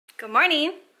Good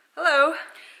morning. Hello.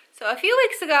 So a few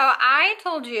weeks ago, I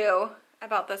told you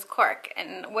about this cork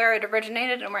and where it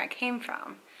originated and where it came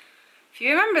from. If you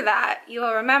remember that, you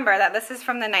will remember that this is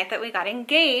from the night that we got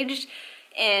engaged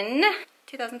in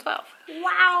 2012.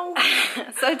 Wow.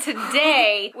 So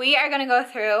today, we are gonna go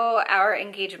through our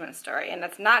engagement story, and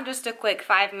it's not just a quick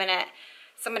 5-minute,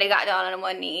 somebody got down on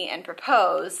one knee and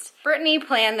proposed. Brittany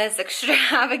planned this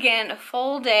extravagant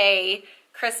full-day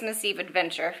Christmas Eve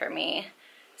adventure for me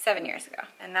 7 years ago.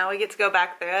 And now we get to go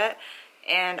back through it,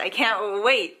 and I can't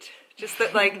wait. Just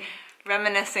like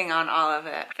reminiscing on all of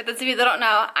it. For those of you that don't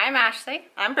know, I'm Ashley.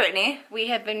 I'm Brittany. We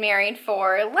have been married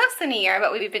for less than a year,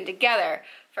 but we've been together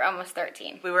for almost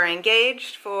 13. We were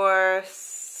engaged for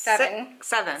 7.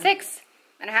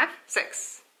 6.5?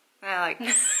 6. Like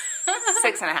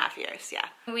 6.5 years, yeah.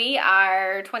 We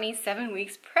are 27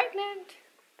 weeks pregnant.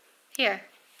 Here,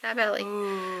 that belly.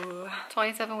 Ooh.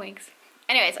 27 weeks.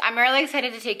 Anyways, I'm really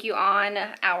excited to take you on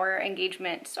our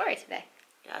engagement story today.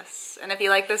 Yes, and if you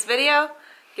like this video,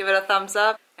 give it a thumbs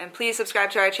up. And please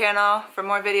subscribe to our channel for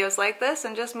more videos like this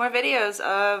and just more videos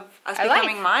of us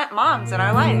becoming moms in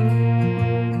our life.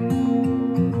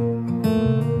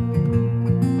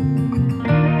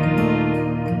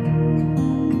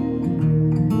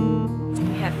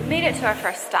 We have made it to our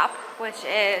first stop, which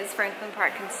is Franklin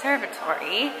Park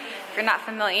Conservatory. If you're not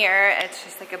familiar, it's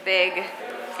just like a big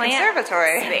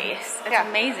Conservatory space. It's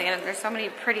amazing, and there's so many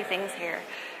pretty things here.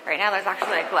 Right now there's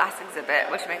actually a glass exhibit,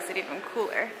 which makes it even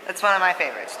cooler. It's one of my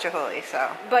favorites, truly,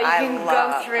 so. But you can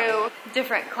go through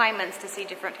different climates to see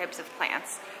different types of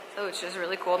plants. So it's just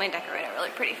really cool, and they decorate it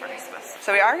really pretty for Christmas.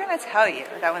 So we are gonna tell you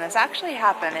that when this actually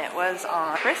happened, it was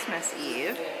on Christmas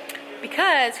Eve.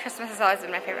 Because Christmas has always been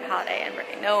my favorite holiday, and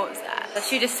Brittany knows that. So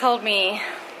she just told me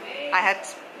I had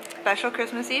special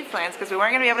Christmas Eve plans because we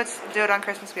weren't gonna be able to do it on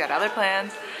Christmas. We had other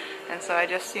plans. And so I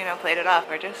just, played it off.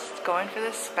 We're just going for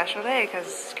this special day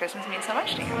because Christmas means so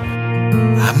much to you.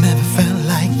 I've never felt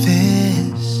like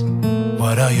this.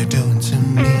 What are you doing to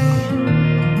me?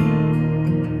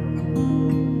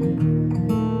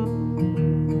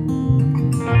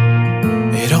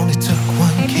 It only took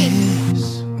one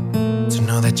kiss to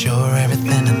know that you're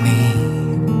everything I need.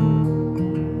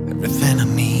 Everything I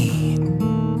need.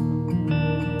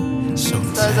 So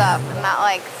goes up and that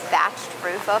like thatched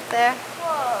roof up there.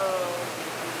 Whoa.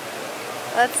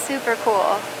 That's super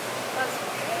cool. That's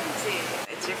crazy.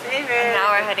 It's your favorite. And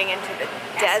now we're heading into the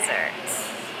desert.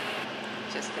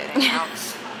 Just kidding. I'm not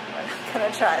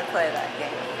gonna try to play that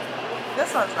game.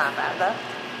 This one's not bad though.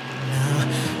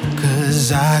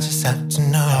 Cause I just have to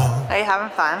know. Are you having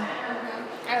fun?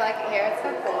 I like it here. It's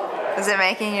so cool. Is it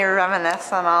making you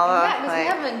reminisce on all the we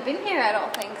haven't been here, I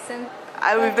don't think, since.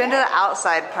 We've been to the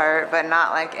outside part, but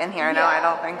not like in here. No, I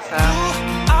don't think so.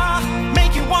 I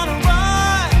make you wanna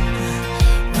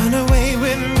run away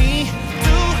with me.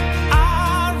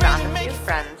 Found a few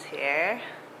friends here.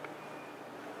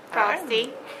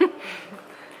 Frosty.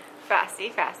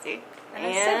 Frosty.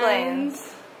 And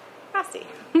siblings. Frosty.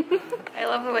 I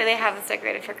love the way they have this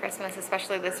decorated for Christmas,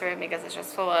 especially this room, because it's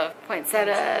just full of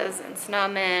poinsettias and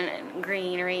snowmen and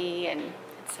greenery, and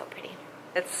it's so pretty.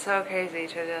 It's so crazy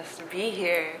to just be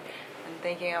here and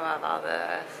thinking about all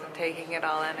this and taking it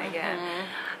all in again.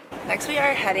 Next we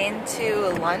are heading to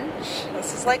lunch.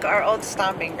 This is like our old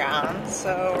stomping ground.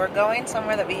 So we're going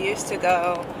somewhere that we used to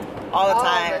go all the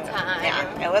time.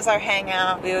 Yeah, it was our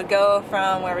hangout. We would go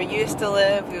from where we used to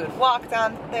live. We would walk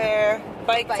down there,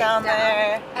 bike down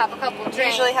there. Have a couple drinks.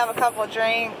 Usually have a couple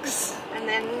drinks. And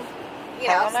then,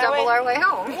 stumble our way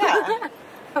home. Yeah.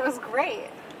 It was great.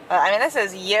 I mean, this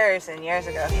is years and years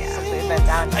ago since we've been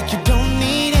down here. Like you don't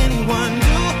need anyone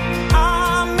to.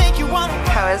 I'll make you wanna.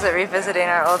 How is it revisiting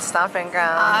our old stomping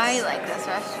grounds? I like this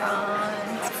restaurant.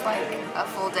 It's like a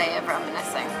full day of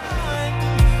reminiscing.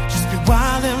 Just be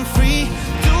wild and free.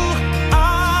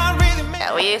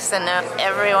 Yeah, we used to know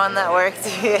everyone that worked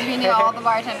here. We knew all the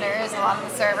bartenders, a lot of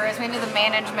the servers. We knew the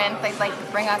management. They'd like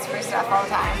bring us free stuff all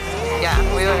the time. Yeah,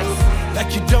 we were.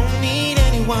 Like you don't need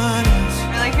anyone else.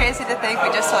 Really crazy to think.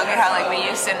 We just told you how we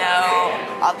used to know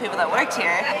all the people that worked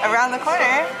here. Around the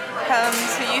corner comes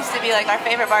who used to be like our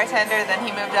favorite bartender. Then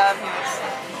he moved up. He was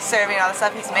serving all the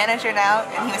stuff. He's manager now,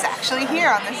 and he was actually here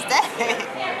on this day.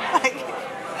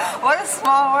 What a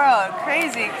small world.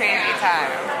 Crazy, crazy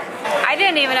time. I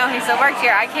didn't even know he still worked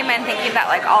here. I came in thinking that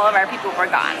all of our people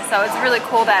were gone. So it's really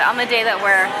cool that on the day that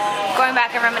we're going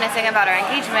back and reminiscing about our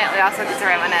engagement, we also get to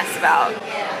reminisce about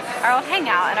our old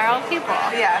hangout and our old people.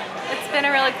 Yeah. It's been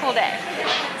a really cool day.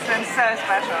 It's been so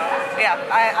special. Yeah,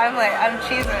 I'm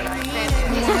cheesing like crazy.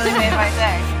 It's really made my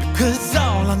day. 'Cause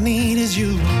all I need is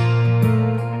you.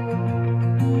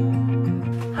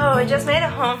 Oh, So we just made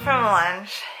it home from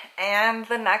lunch, and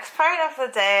the next part of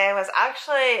the day was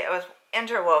actually, it was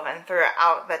interwoven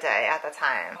throughout the day at the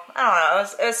time. I don't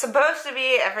know, it was supposed to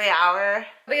be every hour.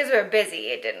 Because we were busy,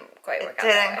 it didn't quite work out that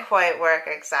way. It didn't quite work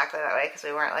exactly that way because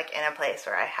we weren't like in a place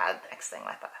where I had mixing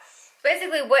with us.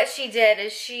 Basically what she did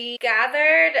is she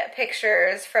gathered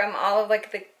pictures from all of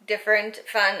like the different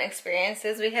fun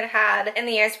experiences we had had in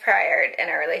the years prior in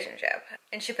our relationship.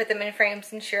 And she put them in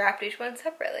frames and she wrapped each one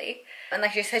separately. And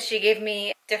like she said, she gave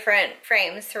me different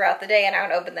frames throughout the day and I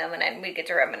would open them and then we'd get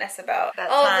to reminisce about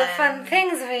all the fun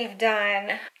things we've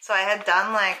done. So I had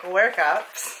done like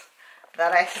workups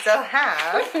that I still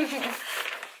have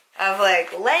of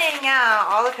like laying out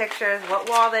all the pictures, what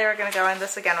wall they were gonna go in.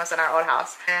 This again was in our old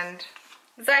house. And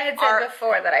so I had said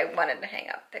before that I wanted to hang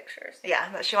up pictures.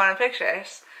 Yeah, that she wanted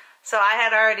pictures. So I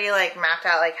had already like mapped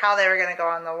out like how they were gonna go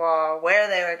on the wall, where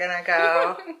they were gonna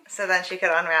go. So then she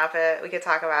could unwrap it, we could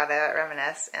talk about it,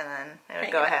 reminisce, and then it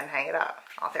would go ahead and hang it up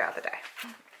all throughout the day.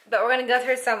 But we're gonna go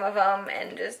through some of them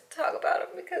and just talk about them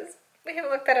because we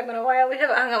haven't looked at them in a while. We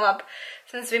haven't hung them up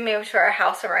since we moved to our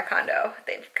house from our condo.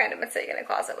 They've kind of been sitting in a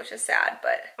closet, which is sad,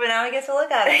 but now we get to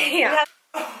look at it. Yeah.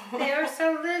 They were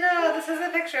so little. This is a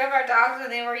picture of our dogs when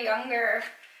they were younger.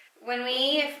 When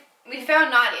we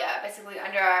found Nadia basically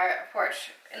under our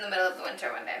porch in the middle of the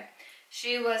winter one day.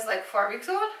 She was like 4 weeks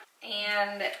old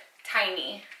and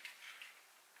tiny.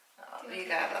 Oh, you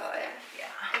got it there.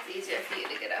 Yeah. It's easier for you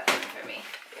to get up than for me.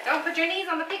 Yeah. Don't put your knees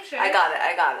on the picture. I got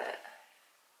it.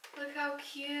 Look how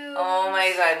cute. Oh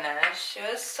my goodness. She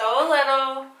was so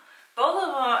little. Both of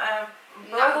them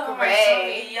are so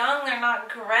young. They're not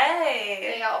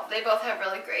gray. They both have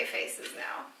really gray faces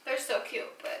now. They're so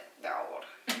cute, but they're old.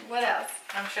 What else?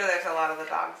 I'm sure there's a lot of the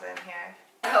dogs in here.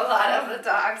 A lot of the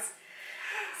dogs.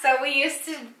 So we used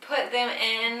to put them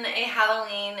in a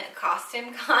Halloween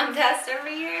costume contest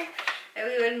every year. And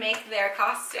we would make their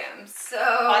costumes. So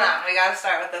hold on, we gotta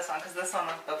start with this one because this one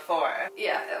was before.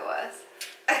 Yeah, it was.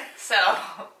 So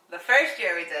the first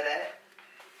year we did it.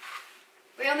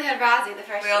 We only had Rozzy the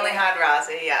first year. We only had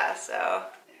Rozzy, yeah, so.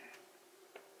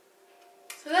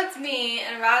 So that's me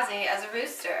and Rozzy as a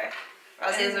rooster.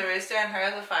 Rozzy is a rooster and her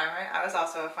as a farmer. I was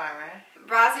also a farmer.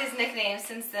 Rozzy's nickname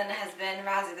since then has been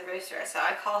Rozzy the Rooster, so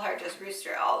I call her just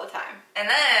Rooster all the time. And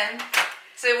then,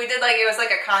 so we did like, it was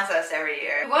like a contest every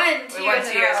year. We won two years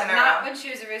in a row. Not when she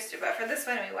was a rooster, but for this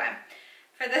one we won.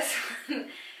 For this one,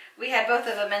 we had both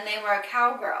of them and they were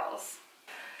cowgirls.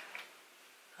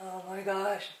 Oh my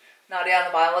gosh. Nadia on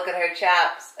the bottom, look at her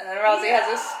chaps. And then Rozzy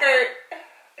has a skirt.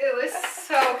 It was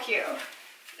so cute.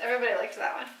 Everybody liked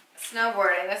that one.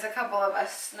 Snowboarding. There's a couple of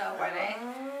us snowboarding.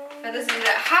 For those of you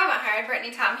that haven't heard,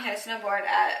 Brittany taught me how to snowboard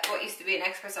at what used to be an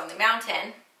experts only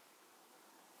mountain.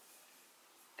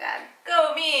 Bad.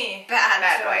 Go me!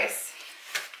 Bad choice.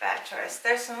 Bad choice.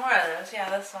 There's some more of those. Yeah,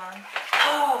 this one.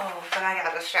 Oh, but I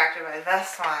got distracted by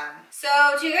this one. So,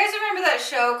 do you guys remember that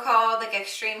show called like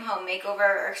Extreme Home Makeover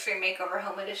or Extreme Makeover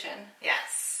Home Edition?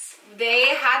 Yes. They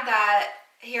had that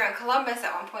here in Columbus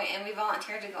at one point, and we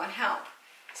volunteered to go and help.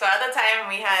 So at the time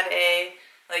we had a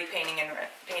like painting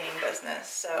business.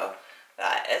 So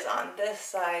that is on this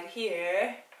side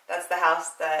here. That's the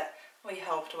house that we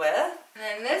helped with. And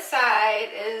then this side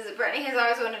is Brittany has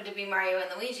always wanted to be Mario and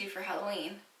Luigi for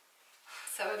Halloween.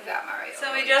 So we've got Mario.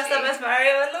 So we dressed up as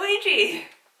Mario and Luigi.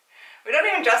 We don't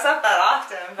even dress up that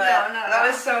often, but that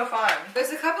was so fun.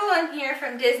 There's a couple in here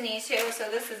from Disney too. So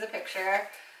this is a picture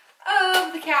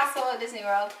of the castle at Disney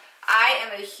World. I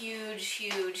am a huge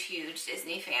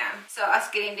Disney fan. So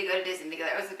us getting to go to Disney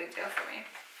together was a big deal for me.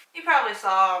 You probably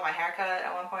saw my haircut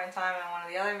at one point in time in one of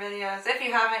the other videos. If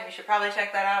you haven't, you should probably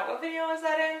check that out. What video was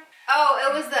that in? Oh,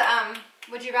 it was the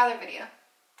Would You Rather video.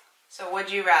 So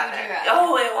Would You Rather?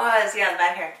 Oh, it was. Yeah, the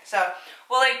back hair. So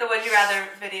we'll link the Would You Rather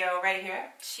video right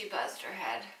here. She buzzed her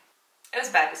head. It was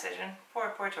a bad decision.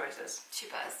 Poor choices. She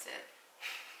buzzed it.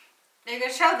 You're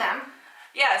gonna show them.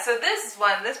 Yeah, so this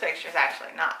picture is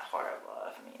actually not horrible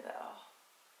of me though.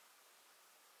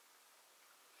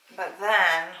 But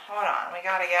then, hold on, we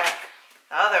gotta get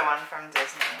the other one from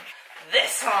Disney.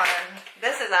 This one!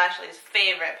 This is Ashley's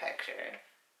favorite picture.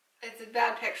 It's a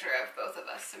bad picture of both of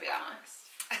us, to be honest.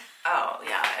 Oh,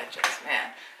 yeah,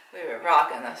 man, we were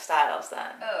rocking the styles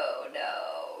then. Oh,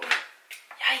 no.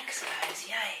 Yikes, guys,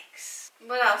 yikes.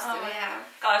 What else do we have?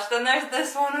 Gosh, then there's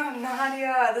this one of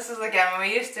Nadia. This is again when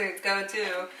we used to go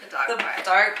to the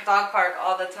dog park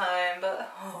all the time,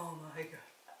 but oh my god.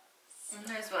 And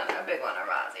there's a big one of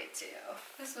Rozzy too.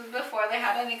 This was before they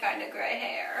had any kind of gray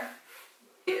hair.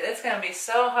 It's gonna be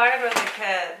so hard with a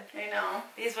kid. I know.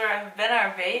 These have been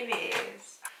our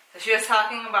babies. So she was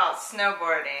talking about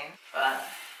snowboarding, but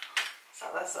so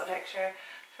that's the picture.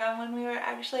 from when we were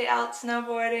actually out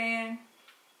snowboarding.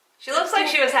 She looks like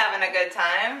she was having a good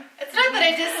time. It's not that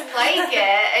I dislike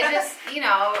it. It just, you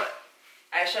know.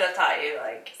 I should have taught you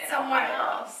like in somewhere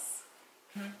Ohio. else.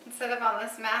 Instead of on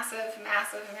this massive,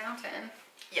 massive mountain.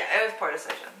 Yeah, it was poor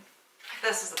decision.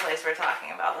 This is the place we're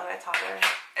talking about that I taught her.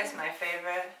 It's my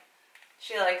favorite.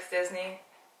 She likes Disney.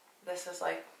 This is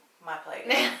like my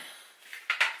playground.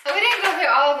 So we didn't go through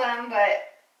all of them,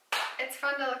 but it's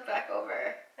fun to look back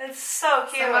over. It's so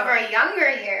cute. Some of our younger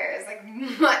years, like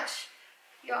much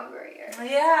younger years.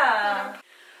 Yeah.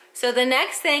 So the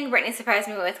next thing Brittany surprised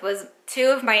me with was two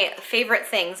of my favorite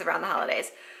things around the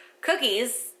holidays.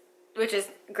 Cookies, which is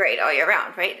great all year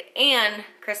round, right? And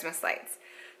Christmas lights.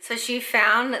 So she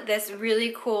found this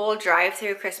really cool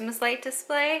drive-through Christmas light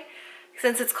display.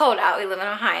 Since it's cold out, we live in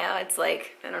Ohio, it's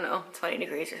like, I don't know, 20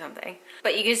 degrees or something.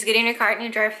 But you can just get in your cart and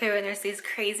you drive through and there's these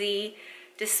crazy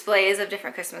displays of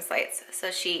different Christmas lights.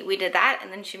 So we did that,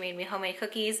 and then she made me homemade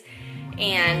cookies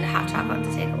and hot chocolate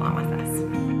to take along with us.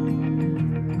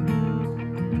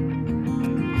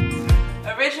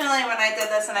 Originally when I did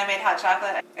this and I made hot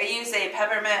chocolate, I used a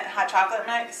peppermint hot chocolate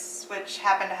mix, which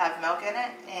happened to have milk in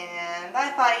it. And I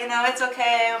thought, you know, it's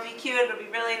okay, it'll be cute, it'll be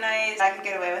really nice, I could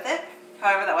get away with it.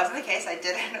 However, that wasn't the case. I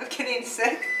did end up getting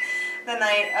sick the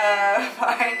night of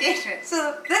our engagement.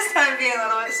 So this time being a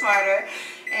little bit smarter,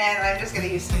 and I'm just gonna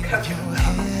use some cooking.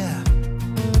 Yeah.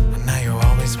 And now you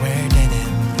always wear denim.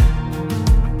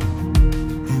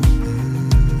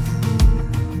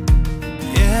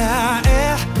 Yeah,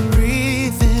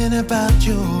 everything about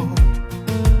you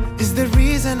is the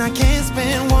reason I can't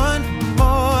spend one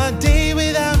more day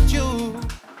without you.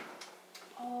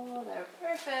 Oh, they're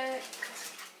perfect.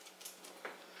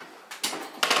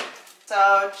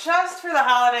 So just for the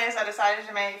holidays, I decided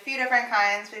to make a few different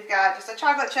kinds. We've got just a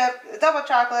chocolate chip, a double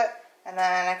chocolate, and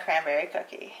then a cranberry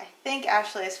cookie. I think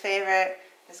Ashley's favorite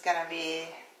is gonna be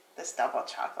this double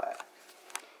chocolate.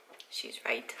 She's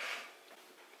right.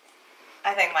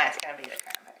 I think mine's gonna be the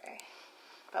cranberry,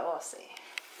 but we'll see.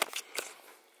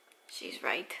 She's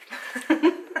right.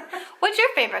 What's your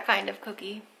favorite kind of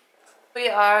cookie? We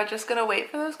are just gonna wait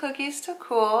for those cookies to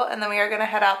cool, and then we are gonna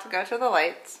head out to go to the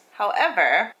lights.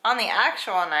 However, on the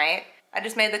actual night, I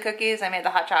just made the cookies, I made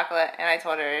the hot chocolate, and I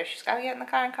told her she's gotta get in the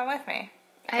car and come with me.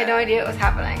 I had no idea what was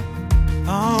happening.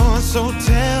 Oh, so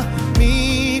tell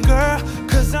me, girl,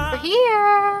 'cause We're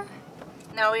here.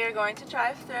 Now we are going to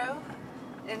drive through,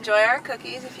 enjoy our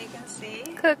cookies if you can see.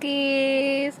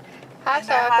 Cookies. Hot And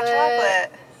our hot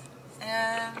chocolate.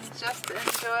 And just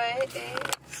enjoy a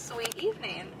sweet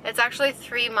evening. It's actually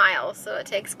 3 miles, so it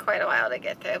takes quite a while to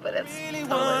get there, but it's really totally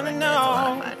wanna worth it. It's a know.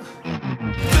 lot of fun.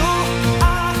 do I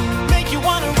make you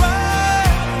wanna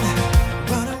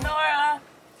run? Nora!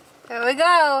 There we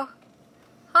go.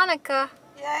 Hanukkah.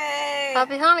 Yay!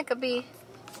 Happy Hanukkah, B.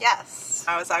 Yes.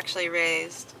 I was actually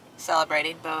raised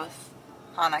celebrating both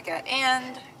Hanukkah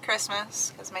and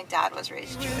Christmas because my dad was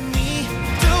raised Jewish. Me,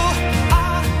 do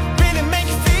I really make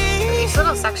you feel? Each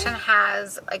little section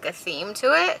has like a theme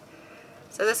to it.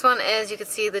 So this one is, you can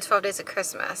see the 12 days of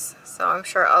Christmas. So I'm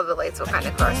sure all the lights will kind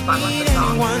of correspond with the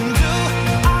song. Anyone, do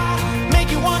I make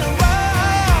you wanna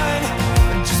run?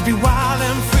 Just be wild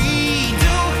and free. Do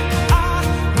I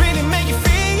really make you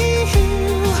feel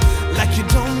like you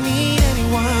don't need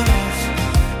anyone else?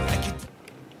 Like you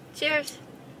Cheers.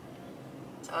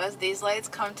 So as these lights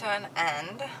come to an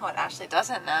end, what Ashley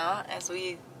doesn't know is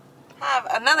we have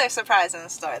another surprise in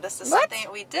store. This is What? something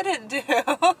we didn't do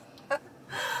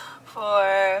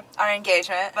for our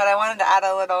engagement, but I wanted to add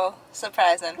a little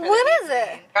surprise in for What the is it?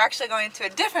 evening. We're actually going to a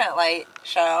different light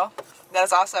show that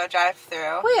is also a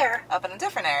drive-through Where? up in a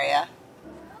different area.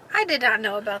 I did not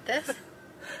know about this.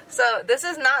 So this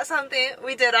is not something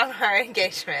we did on our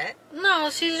engagement, No,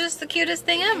 she's just the cutest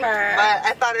thing ever. but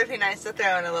I thought it would be nice to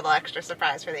throw in a little extra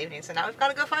surprise for the evening, so now we've got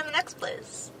to go find the next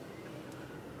place.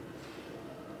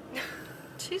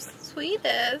 She's the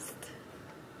sweetest.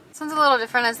 This one's a little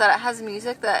different is that it has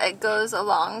music that it goes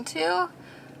along to,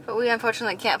 but we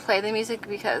unfortunately can't play the music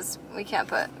because we can't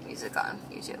put music on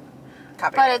YouTube. But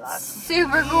Copyright it's laws.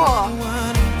 super cool.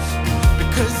 anyone else?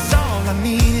 Because all I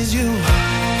need is you.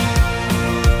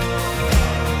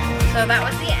 So that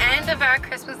was the end of our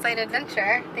Christmas light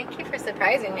adventure. Thank you for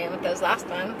surprising me with those last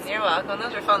ones. You're welcome.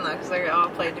 Those are fun though because they all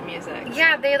played to music.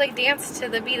 Yeah, they like danced to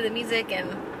the beat of the music and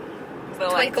The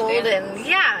lights twinkled dance. and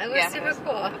yeah, it was Yeah, it super was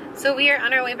cool. So we are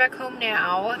on our way back home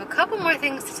now. I have a couple more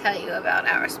things to tell you about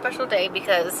our special day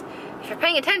because if you're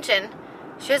paying attention,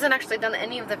 she hasn't actually done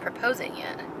any of the proposing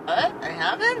yet. What? I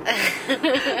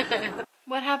haven't?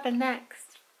 What happened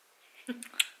next?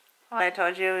 Well, I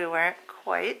told you we weren't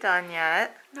quite done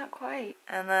yet. Not quite.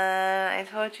 And then I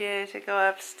told you to go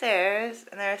upstairs,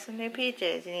 and there are some new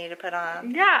PJs you need to put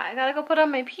on. Yeah, I gotta go put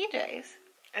on my PJs.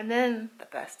 And then The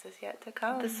best is yet to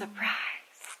come. the surprise.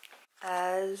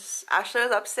 As Ashley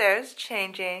was upstairs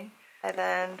changing, I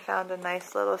then found a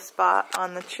nice little spot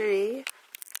on the tree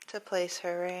to place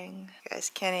her ring. You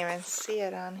guys can't even see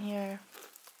it on here.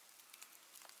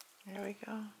 There we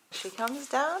go. She comes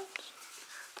down.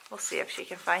 We'll see if she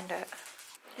can find it.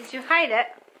 Did you hide it?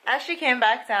 As she came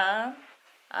back down,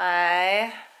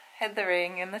 I hid the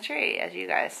ring in the tree, as you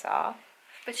guys saw.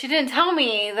 But she didn't tell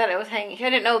me that it was hanging. She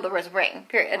didn't know there was a ring,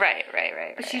 period. Right.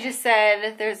 But she just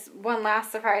said, there's one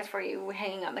last surprise for you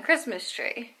hanging on the Christmas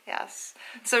tree. Yes.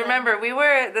 So remember,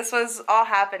 this was all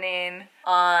happening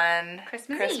on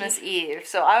Christmas Eve.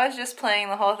 So I was just playing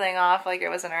the whole thing off like it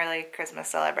was an early Christmas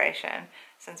celebration,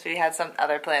 since we had some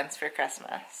other plans for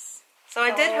Christmas. So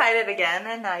I did hide it again,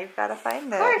 and now you've got to find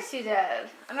it. Of course you did.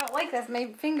 I don't like this. My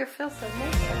finger feels so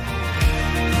naked.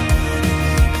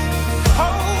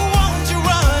 Oh, won't you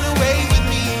run away with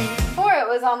me? Before it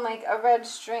was on like a red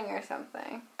string or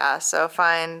something. Yeah, so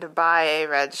find by a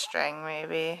red string,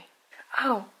 maybe.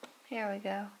 Oh, here we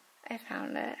go. I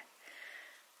found it.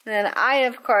 Then I,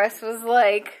 of course, was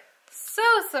like so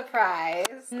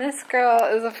surprised. And this girl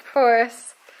is, of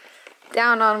course,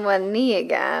 down on one knee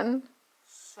again.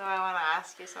 So I want to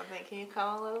ask you something. Can you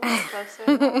come a little bit closer?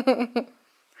 Can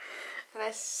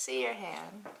I see your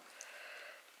hand?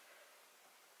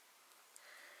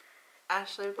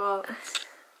 Ashley Bolt,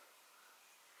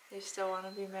 you still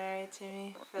want to be married to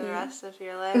me for the rest of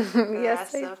your life? For the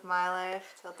Yes, rest of my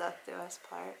life, till death do us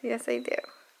part? Yes, I do.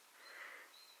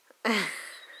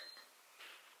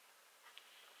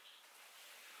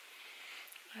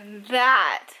 And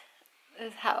that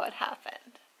is how it happened.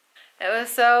 It was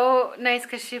so nice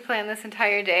because she planned this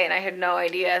entire day and I had no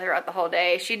idea throughout the whole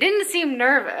day. She didn't seem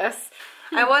nervous.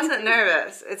 I wasn't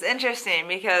nervous. It's interesting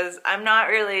because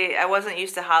I wasn't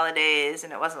used to holidays,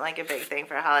 and it wasn't like a big thing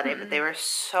for a holiday, but they were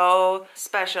so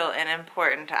special and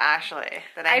important to Ashley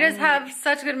that I just have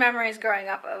such good memories growing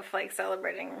up of like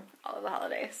celebrating all of the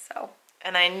holidays, so.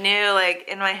 And I knew, like,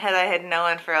 in my head I had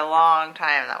known for a long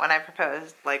time that when I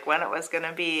proposed, like, when it was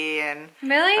gonna be and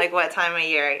Really? like what time of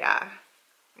year, yeah.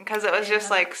 Because it was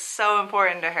just like so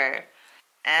important to her.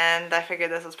 And I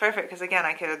figured this was perfect because again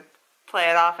I could play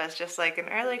it off as just like an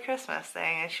early Christmas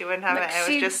thing and she wouldn't have it.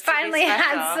 It was just finally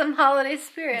had some holiday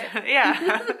spirit.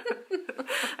 Yeah.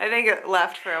 I think it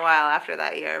left for a while after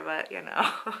that year, but you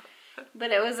know.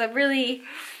 But it was a really,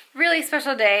 really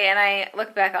special day and I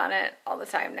look back on it all the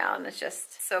time now and it's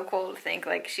just so cool to think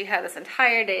like she had this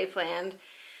entire day planned.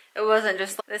 It wasn't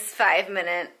just this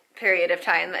 5-minute period of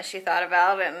time that she thought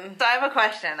about. And so I have a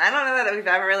question. I don't know that we've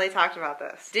ever really talked about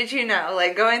this. Did you know,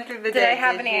 like going through the day, did I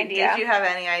have any idea? Did you have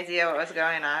any idea what was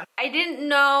going on? I didn't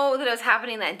know that it was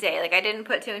happening that day. Like I didn't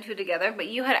put 2 and 2 together, but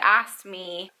you had asked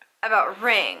me about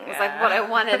rings, like what I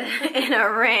wanted in a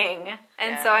ring.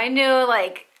 And so I knew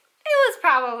like it was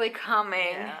probably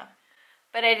coming,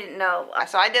 but I didn't know.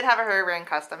 So I did have her ring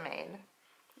custom made.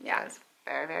 Yeah. It's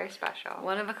very, very special.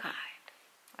 One of a kind.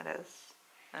 It is.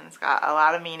 And it's got a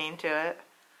lot of meaning to it.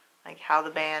 Like how the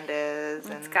band is.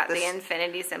 And it's got the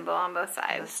infinity symbol on both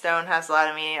sides. The stone has a lot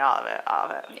of meaning, all of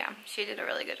it. Yeah, she did a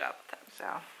really good job with it. So,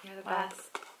 you're the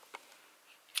best.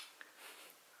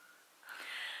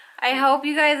 I hope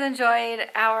you guys enjoyed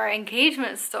our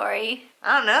engagement story.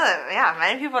 I don't know. Yeah,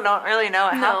 many people don't really know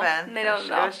what happened. They don't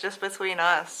know. It was just between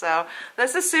us. So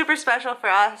this is super special for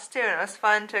us too, and it was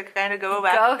fun to kind of go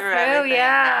back through everything.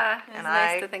 Yeah. It was and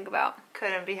nice to think about.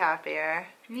 Couldn't be happier.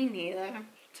 Me neither.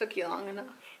 Took you long enough.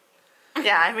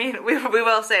 Yeah, I mean, we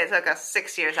will say it took us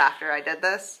 6 years after I did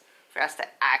this for us to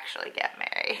actually get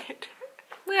married.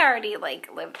 We already like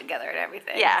lived together and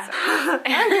everything. Yeah. So.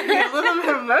 I'm a little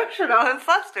bit emotional and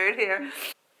flustered here.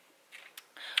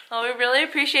 Well, we really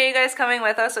appreciate you guys coming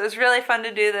with us. It was really fun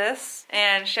to do this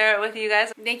and share it with you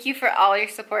guys. Thank you for all your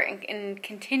support and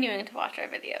continuing to watch our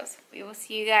videos. We will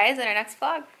see you guys in our next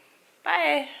vlog.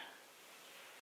 Bye.